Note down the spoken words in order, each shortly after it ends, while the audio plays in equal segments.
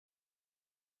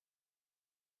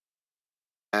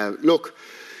Look,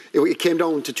 it came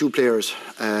down to two players,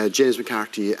 James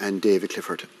McCarthy and David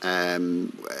Clifford,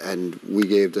 and we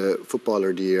gave the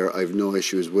Footballer of the Year. I have no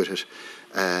issues with it.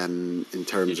 In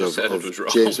terms of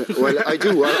James, well, I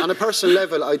do. On a personal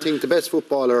level, I think the best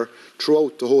footballer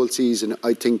throughout the whole season.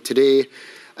 I think today,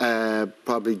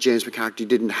 probably James McCarthy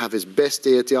didn't have his best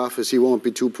day at the office. He won't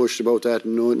be too pushed about that.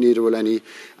 No, neither will any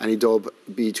Dub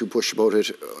be too pushed about it.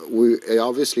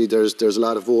 Obviously there's a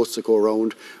lot of votes to go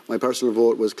around. My personal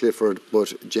vote was Clifford,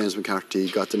 but James McCarthy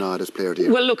got the nod as Player of the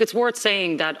Year. Well, look, it's worth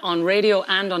saying that on radio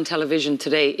and on television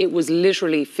today, it was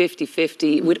literally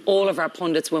 50-50 with all of our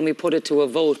pundits when we put it to a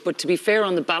vote. But to be fair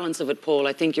on the balance of it, Paul,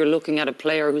 I think you're looking at a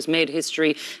player who's made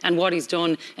history and what he's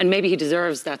done, and maybe he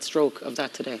deserves that stroke of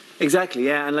that today. Exactly,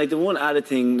 yeah. And like the one added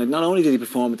thing, like not only did he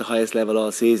perform at the highest level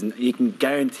all season, you can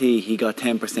guarantee he got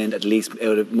 10% at least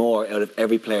out of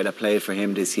every player that played for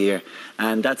him this year.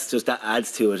 And that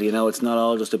adds to it. You know, it's not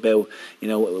all just about, you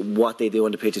know, what they do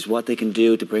on the pitch, it's what they can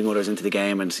do to bring others into the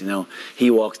game. And, you know,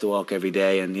 he walks the walk every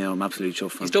day, and, you know, I'm absolutely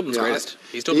chuffed for him. He's Dublin's greatest.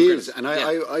 He's Dublin's greatest. And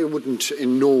I wouldn't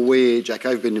in no way, Jack,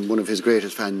 I've been one of his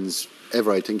greatest fans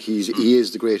ever. I think he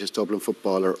is the greatest Dublin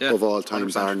footballer of all time,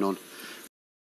 bar none.